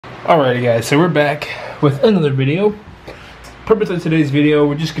Alrighty guys, so we're back with another video. Purpose of today's video,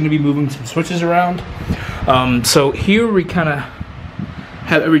 we're just going to be moving some switches around. So here we kind of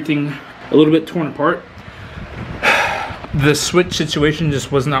have everything a little bit torn apart. The switch situation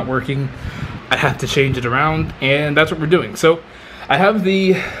just was not working. I have to change it around, and that's what we're doing. So I have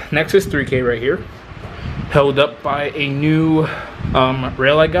the Nexus 3K right here, held up by a new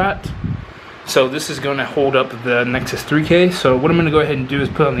rail I got. So this is going to hold up the Nexus 3K. So what I'm going to go ahead and do is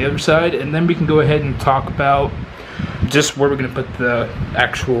put on the other side, and then we can go ahead and talk about just where we're going to put the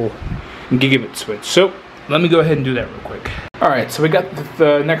actual gigabit switch. So let me go ahead and do that real quick. Alright, so we got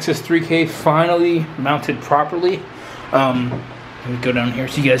the Nexus 3K finally mounted properly. Let me go down here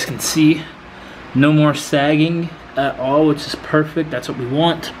so you guys can see. No more sagging at all, which is perfect. That's what we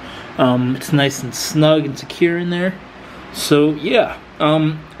want. It's nice and snug and secure in there. So yeah,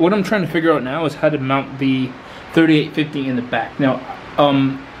 what I'm trying to figure out now is how to mount the 3850 in the back. Now,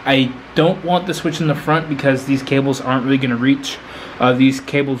 I don't want the switch in the front because these cables aren't really going to reach. These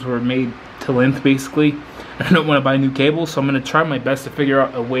cables were made to length basically. I don't want to buy new cables, so I'm going to try my best to figure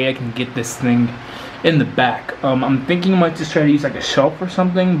out a way I can get this thing in the back. I'm thinking I might just try to use like a shelf or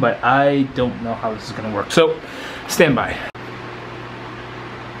something, but I don't know how this is going to work. So, stand by.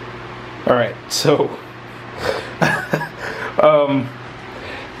 Alright, so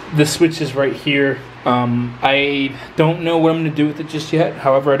the switch is right here. I don't know what I'm going to do with it just yet.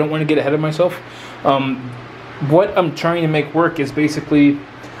 However, I don't want to get ahead of myself. What I'm trying to make work is basically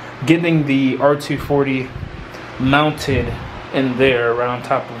getting the R240 mounted in there right on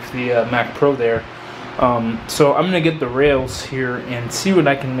top of the Mac Pro there. So I'm going to get the rails here and see what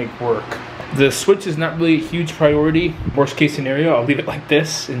I can make work. The switch is not really a huge priority. Worst case scenario, I'll leave it like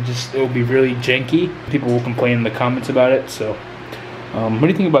this and just it'll be really janky. People will complain in the comments about it. So what do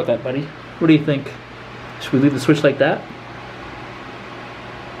you think about that, buddy? What do you think? Should we leave the switch like that?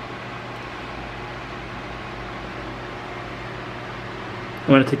 I'm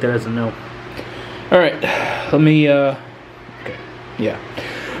going to take that as a no. Alright, let me okay, yeah.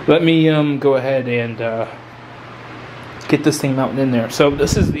 Let me go ahead and get this thing mounted in there. So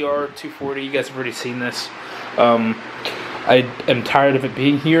this is the R240. You guys have already seen this. I am tired of it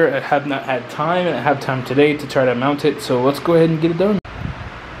being here. I have not had time, and I have time today to try to mount it. So let's go ahead and get it done.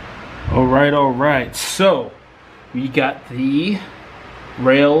 Alright. So we got the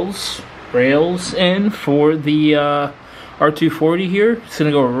rails in for the R240 here. It's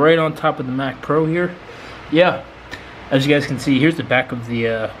gonna go right on top of the Mac Pro here. Yeah. As you guys can see, here's the back of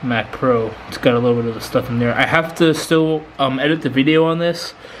the Mac Pro. It's got a little bit of the stuff in there. I have to still edit the video on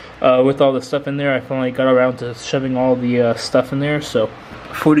this with all the stuff in there. I finally got around to shoving all the stuff in there. So,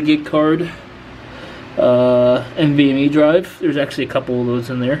 40 gig card, NVMe drive. There's actually a couple of those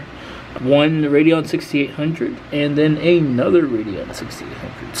in there. One Radeon 6800 and then another Radeon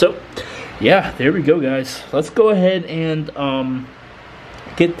 6800. So, yeah, there we go, guys. Let's go ahead and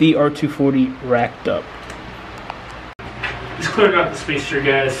get the R240 racked up. Just clearing out the space here,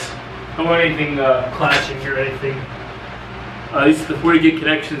 guys. I don't want anything clashing here or anything. These are the 40 gig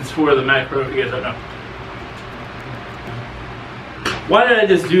connections for the Mac Pro, if you guys don't know. Why did I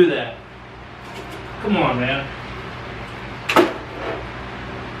just do that? Come on, man.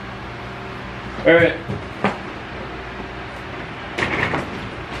 Alright.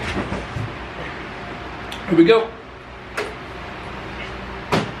 Here we go.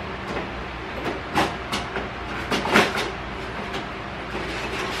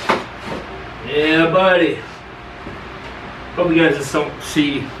 Yeah, buddy. Hope you guys just don't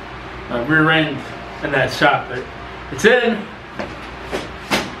see rear end in that shot, but it's in.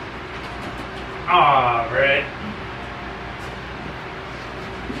 Alright.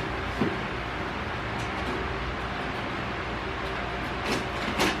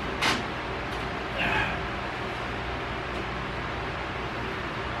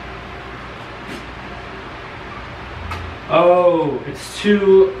 Oh, it's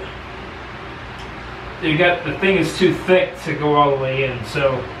too... the thing is too thick to go all the way in,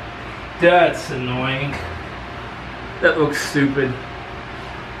 so that's annoying. That looks stupid.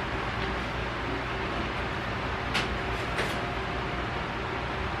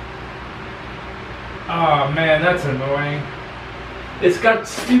 Oh man, that's annoying. It's got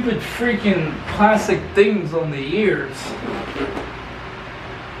stupid freaking plastic things on the ears.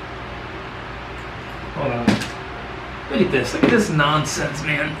 Hold on. Look at this. Look at this nonsense,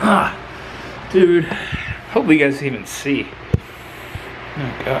 man. Dude, hopefully you guys even see.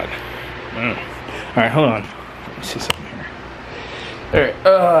 Oh god. Alright, hold on. Let me see something here.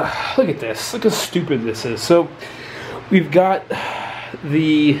 Alright, look at this. Look how stupid this is. So, we've got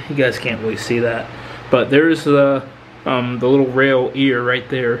the... You guys can't really see that. But there's the the little rail ear right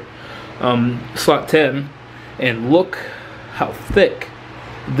there, slot 10, and look how thick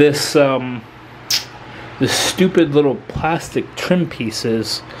this this stupid little plastic trim piece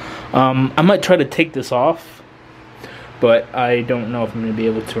is. I might try to take this off, but I don't know if I'm going to be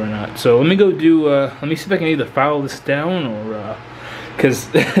able to or not. So let me go do, let me see if I can either file this down or, because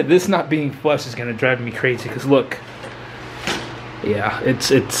this not being flush is going to drive me crazy. Because look, yeah,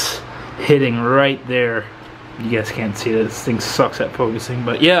 it's hitting right there. You guys can't see that. This thing sucks at focusing,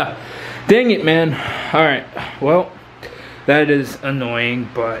 but yeah, dang it, man. Alright, well, that is annoying,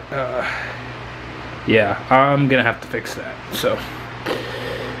 but, yeah, I'm going to have to fix that, so.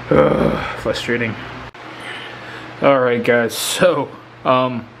 Frustrating. Alright guys, so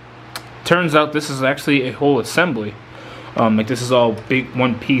turns out this is actually a whole assembly. Like this is all big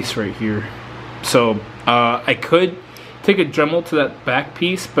one piece right here. So I could take a Dremel to that back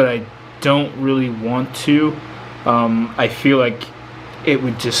piece, but I don't really want to. I feel like it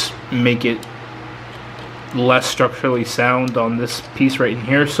would just make it less structurally sound on this piece right in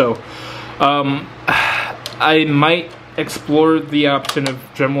here. So I might explore the option of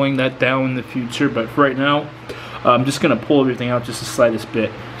dremeling that down in the future, but for right now I'm just gonna pull everything out just the slightest bit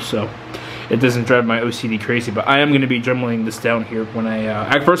so it doesn't drive my OCD crazy. But I am gonna be dremeling this down here when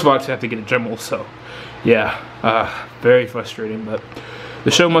I first of all I have to get a Dremel, so yeah, very frustrating, but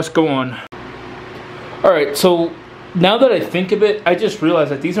the show must go on. Alright, so now that I think of it, I just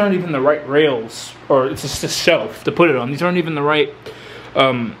realized that these aren't even the right rails, or it's just a shelf to put it on. These aren't even the right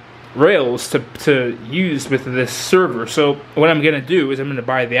rails to use with this server. So what I'm gonna do is I'm gonna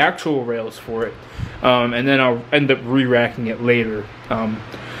buy the actual rails for it, and then I'll end up re-racking it later.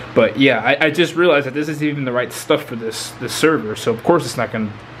 But yeah, I just realized that this isn't even the right stuff for this server, so of course it's not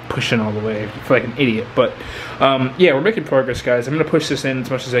gonna push in all the way. I feel like an idiot, but yeah, we're making progress, guys. I'm gonna push this in as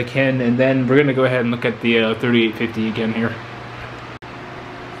much as I can, and then we're gonna go ahead and look at the 3850 again here.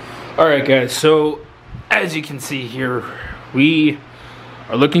 Alright guys, so as you can see here, we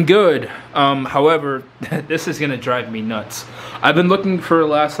are looking good. However, this is gonna drive me nuts. I've been looking for the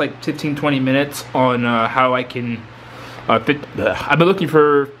last like 15-20 minutes on how I can I've been looking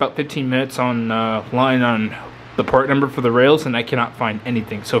for about 15 minutes on line on the part number for the rails, and I cannot find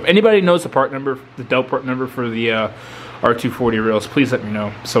anything. So if anybody knows the part number, the Dell part number for the R240 rails, please let me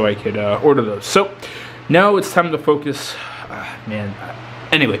know so I could order those. So now it's time to focus, man.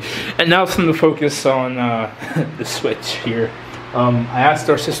 Anyway, and now it's time to focus on the switch here. I asked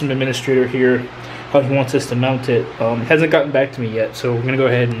our system administrator here how he wants us to mount it. He hasn't gotten back to me yet, so we're gonna go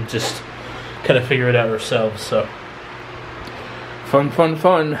ahead and just kind of figure it out ourselves. So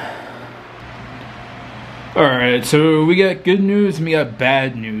fun. Alright, so we got good news and we got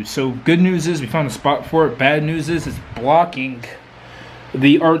bad news. So good news is we found a spot for it. Bad news is it's blocking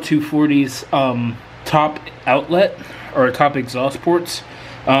the R240's top outlet or top exhaust ports.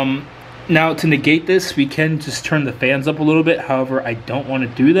 Now to negate this, we can just turn the fans up a little bit. However, I don't want to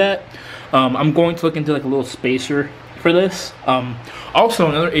do that. I'm going to look into like a little spacer for this. Also,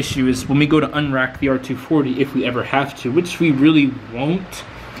 another issue is when we go to unrack the R240, if we ever have to, which we really won't.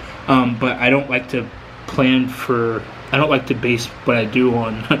 But I don't like to plan for, I don't like to base what I do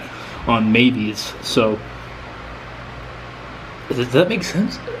on maybes. So does that make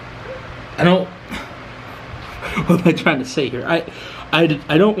sense? I don't, what am I trying to say here? I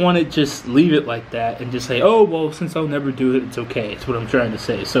don't want to just leave it like that and just say, oh, well, since I'll never do it, it's okay. It's what I'm trying to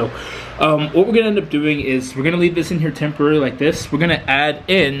say. So what we're going to end up doing is we're going to leave this in here temporarily like this. We're going to add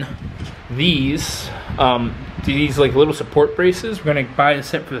in these like little support braces. We're going to buy a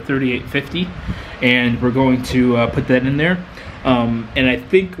set for the 3850, and we're going to put that in there. And I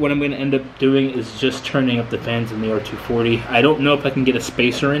think what I'm going to end up doing is just turning up the fans in the R240. I don't know if I can get a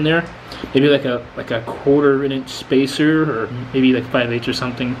spacer in there. Maybe like a 1/4 inch spacer, or maybe like 5/8 or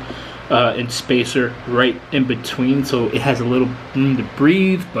something inch spacer right in between, so it has a little room to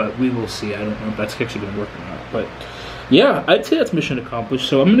breathe. But we will see. I don't know if that's actually going to work or not. But yeah, I'd say that's mission accomplished.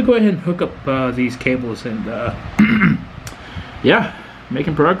 So I'm going to go ahead and hook up these cables, and yeah,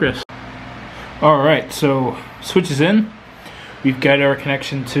 making progress. Alright, so switch is in. We've got our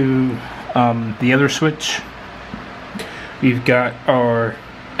connection to the other switch. We've got our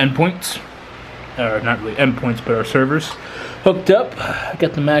endpoints, not really endpoints, but our servers hooked up.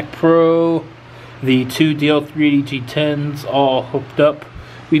 Got the Mac Pro, the two DL380 G10s all hooked up.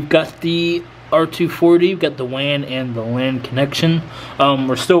 We've got the R240, we've got the WAN and the LAN connection.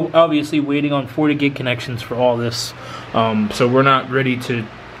 We're still obviously waiting on 40 gig connections for all this, so we're not ready to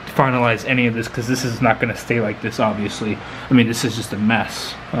finalize any of this because this is not going to stay like this, obviously. I mean, this is just a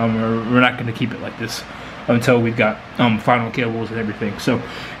mess. We're not going to keep it like this. until we've got final cables and everything. So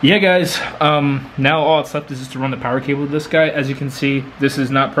yeah guys, now all that's left is just to run the power cable to this guy. As you can see, this is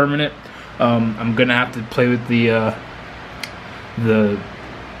not permanent. I'm gonna have to play with the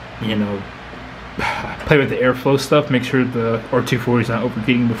you know, play with the airflow stuff, make sure the R240 is not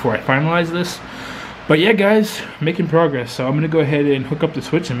overheating before I finalize this. But yeah guys, making progress. So I'm gonna go ahead and hook up the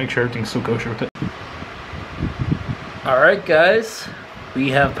switch and make sure everything's still kosher with it. Alright guys, we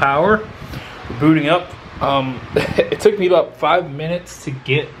have power. We're booting up. It took me about 5 minutes to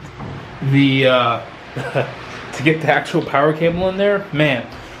get the to get the actual power cable in there. Man,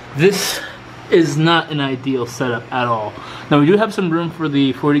 this is not an ideal setup at all. Now we do have some room for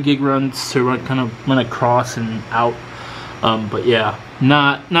the 40 gig runs to run across and out, but yeah,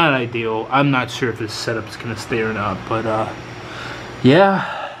 not ideal. I'm not sure if this setup is gonna stay or not, but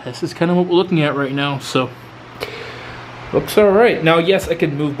yeah, this is kind of what we're looking at right now. So looks all right. Now yes, I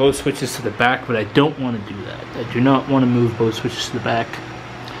could move both switches to the back, but I don't want to do that. I do not want to move both switches to the back.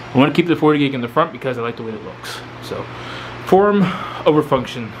 I want to keep the 40 gig in the front because I like the way it looks. So form over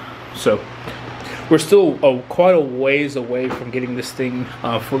function. So we're still quite a ways away from getting this thing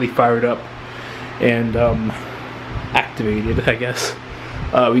fully fired up and activated, I guess.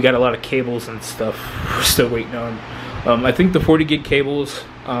 We got a lot of cables and stuff we're still waiting on. I think the 40 gig cables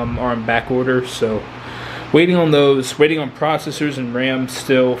are on back order, so waiting on those, waiting on processors and RAM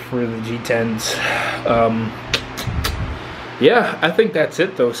still for the G10s. Yeah, I think that's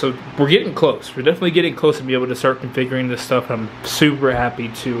it though. So we're getting close. We're definitely getting close to be able to start configuring this stuff. I'm super happy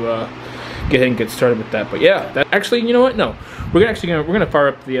to get ahead and get started with that. But yeah, that actually, you know what? No, we're gonna fire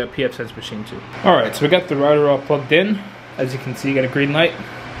up the PFSense machine too. All right, so we got the router all plugged in. As you can see, you got a green light.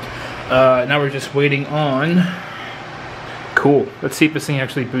 Now we're just waiting on. Cool. Let's see if this thing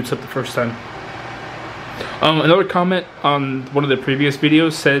actually boots up the first time. Another comment on one of the previous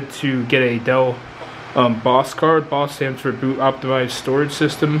videos said to get a Dell BOSS card. BOSS stands for Boot Optimized Storage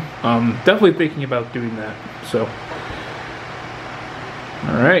System. Definitely thinking about doing that. So,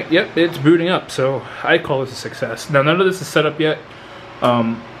 all right, yep, it's booting up. So I call this a success. Now none of this is set up yet.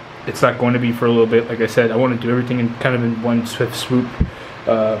 It's not going to be for a little bit. Like I said, I want to do everything in kind of in one swift swoop.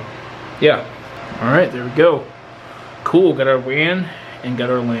 Yeah. All right, there we go. Cool. Got our WAN and got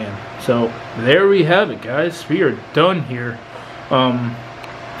our LAN. So there we have it, guys. We are done here,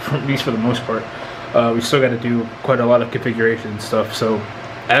 at least for the most part. We still got to do quite a lot of configuration and stuff. So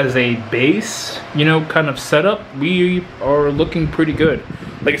as a base, you know, kind of setup, we are looking pretty good.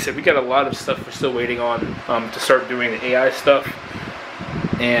 Like I said, we got a lot of stuff we're still waiting on to start doing the AI stuff.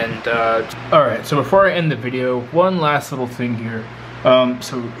 And all right, so before I end the video, one last little thing here.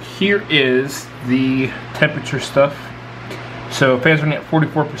 So here is the temperature stuff. So fans running at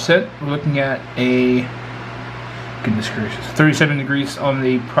 44%. We're looking at a, goodness gracious, 37 degrees on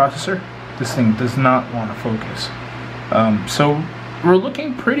the processor. This thing does not want to focus. So we're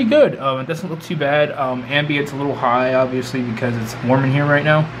looking pretty good. It doesn't look too bad. Ambient's a little high, obviously, because it's warm in here right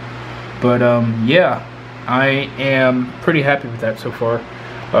now. But yeah, I am pretty happy with that so far.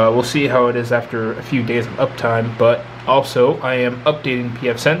 We'll see how it is after a few days of uptime, but also I am updating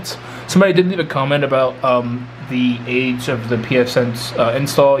PFSense. Somebody did leave a comment about the age of the PFSense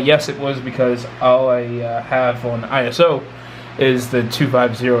install. Yes, it was because all I have on ISO is the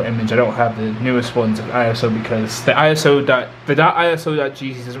 250 image. I don't have the newest ones of ISO because the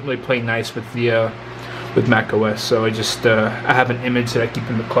 .iso.gz doesn't really play nice with the with Mac OS. So I just I have an image that I keep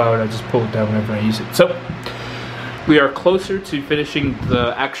in the cloud. I just pull it down whenever I use it. So we are closer to finishing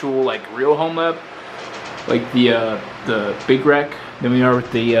the actual like real Homelab, like the big rack, than we are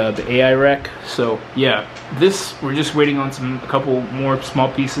with the AI rack. So yeah, this we're just waiting on a couple more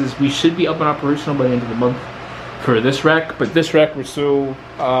small pieces. We should be up and operational by the end of the month for this rack, but this rack we're still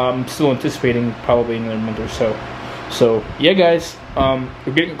anticipating probably another month or so. So yeah, guys,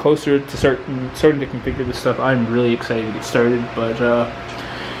 we're getting closer to starting to configure this stuff. I'm really excited to get started, but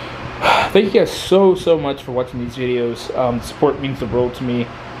thank you guys so much for watching these videos. The support means the world to me.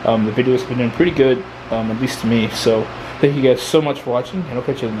 The videos have been doing pretty good, at least to me. So thank you guys so much for watching, and I'll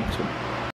catch you in the next one.